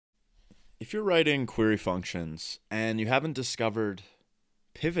If you're writing query functions and you haven't discovered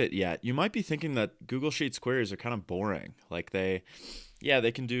pivot yet, you might be thinking that Google Sheets queries are kind of boring. They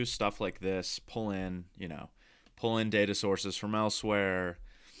can do stuff like this, pull in data sources from elsewhere,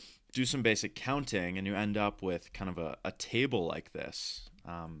 do some basic counting, and you end up with kind of a table like this.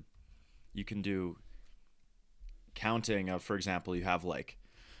 You can do counting of, for example, you have like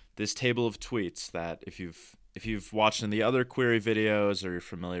this table of tweets that if you've watched in the other query videos or you're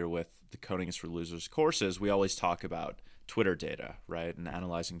familiar with the Coding is for Losers courses, we always talk about Twitter data, right? And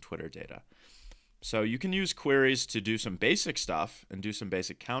analyzing Twitter data. So you can use queries to do some basic stuff and do some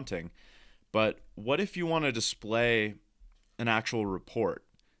basic counting. But what if you want to display an actual report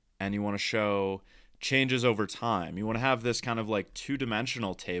and you want to show changes over time? You want to have this kind of like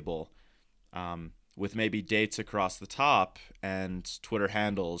two-dimensional table with maybe dates across the top and Twitter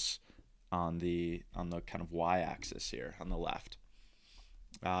handles on the kind of y-axis here on the left.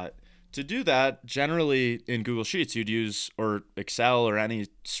 To do that, generally in Google Sheets, you'd use, or Excel or any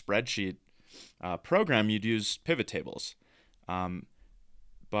spreadsheet program, you'd use pivot tables.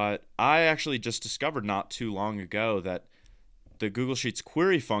 But I actually just discovered not too long ago that the Google Sheets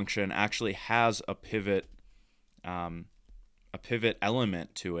query function actually has a pivot element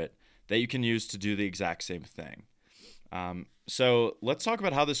to it that you can use to do the exact same thing. So let's talk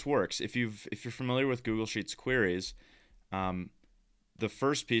about how this works. If you're familiar with Google Sheets queries, the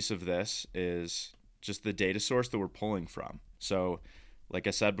first piece of this is just the data source that we're pulling from. So like I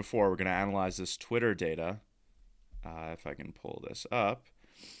said before, we're going to analyze this Twitter data. If I can pull this up,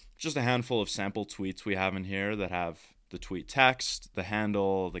 just a handful of sample tweets we have in here that have the tweet text, the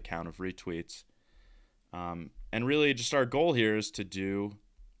handle, the count of retweets. And really just our goal here is to do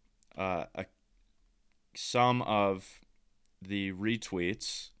a sum of the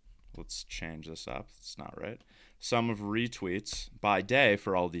retweets. Let's change this up. It's not right. Sum of retweets by day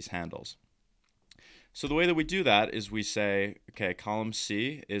for all of these handles. So the way that we do that is we say, okay, column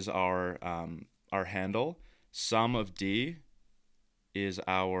C is our handle. Sum of D is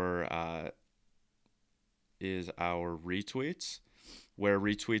our retweets, where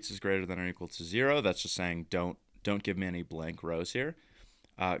retweets is greater than or equal to 0. That's just saying don't give me any blank rows here.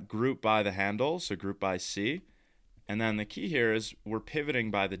 Group by the handle, so group by C. And then the key here is we're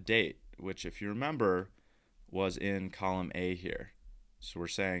pivoting by the date, which if you remember was in column A here. So we're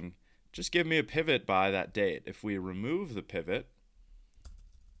saying just give me a pivot by that date. If we remove the pivot,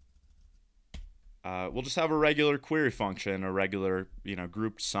 we'll just have a regular query function, a regular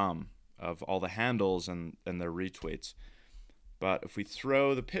grouped sum of all the handles and their retweets. But if we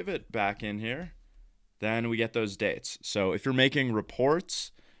throw the pivot back in here, then we get those dates. So if you're making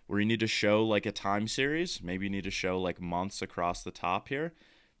reports where you need to show like a time series, maybe you need to show like months across the top here,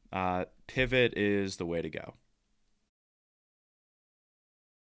 pivot is the way to go.